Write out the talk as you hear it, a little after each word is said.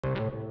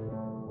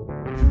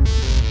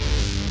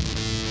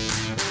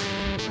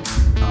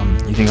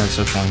You think I have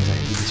social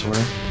anxiety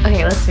disorder?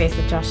 Okay, let's face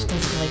it, Josh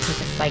doesn't really take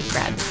a psych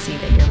grad to see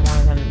that you're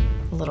more than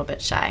a little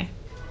bit shy.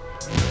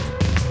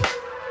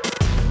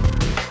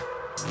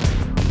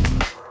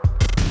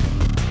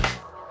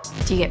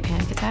 Do you get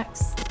panic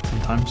attacks?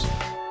 Sometimes.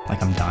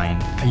 Like I'm dying.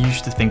 I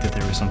used to think that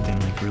there was something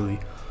like really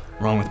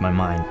wrong with my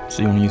mind.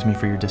 So you want to use me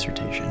for your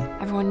dissertation?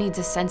 Everyone needs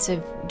a sense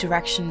of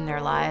direction in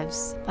their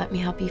lives. Let me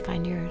help you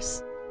find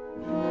yours.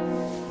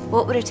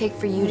 What would it take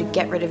for you to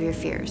get rid of your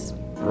fears?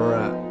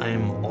 Aurora, I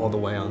am all the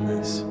way on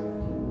this.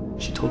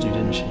 She told you,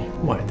 didn't she?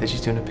 What, that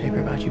she's doing a paper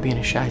about you being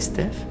a shy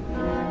stiff?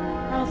 Where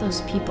are all those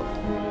people?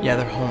 Yeah,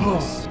 they're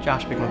homeless.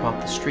 Josh picking them off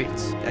the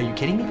streets. Are you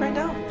kidding me right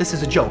now? This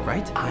is a joke,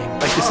 right?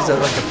 Like this is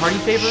like a party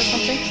favor or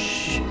something?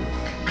 Shh.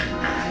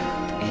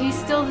 He's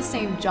still the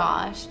same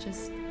Josh,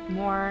 just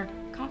more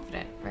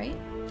confident, right?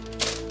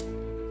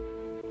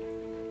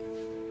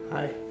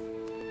 Hi.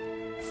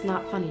 It's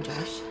not funny,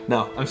 Josh.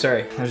 No, I'm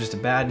sorry. That was just a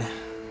bad,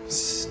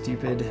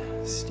 stupid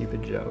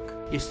joke.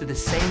 Used to the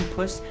same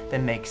puss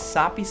that makes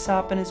soppy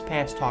sop in his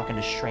pants talking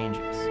to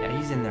strangers. Yeah,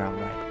 he's in there all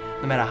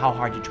right. No matter how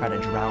hard you try to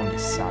drown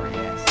his sorry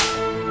ass.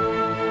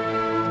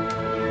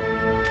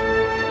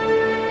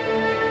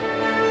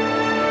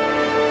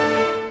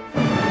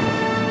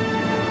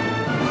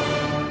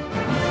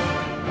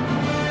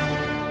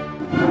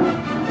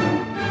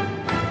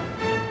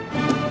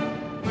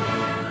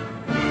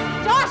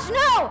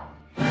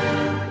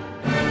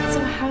 So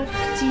how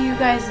do you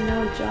guys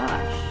know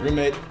Josh?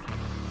 Roommate.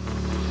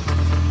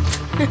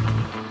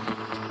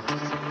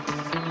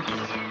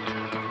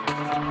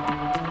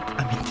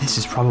 I mean, this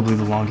is probably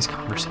the longest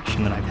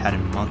conversation that I've had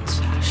in months.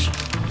 Josh. You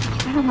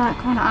have a lot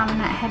going on in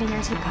that head of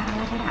yours. You've got to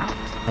let it out.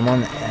 I'm on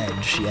the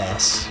edge,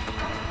 yes.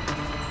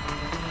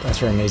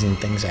 That's where amazing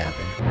things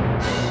happen.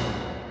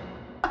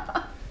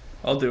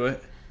 I'll do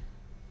it.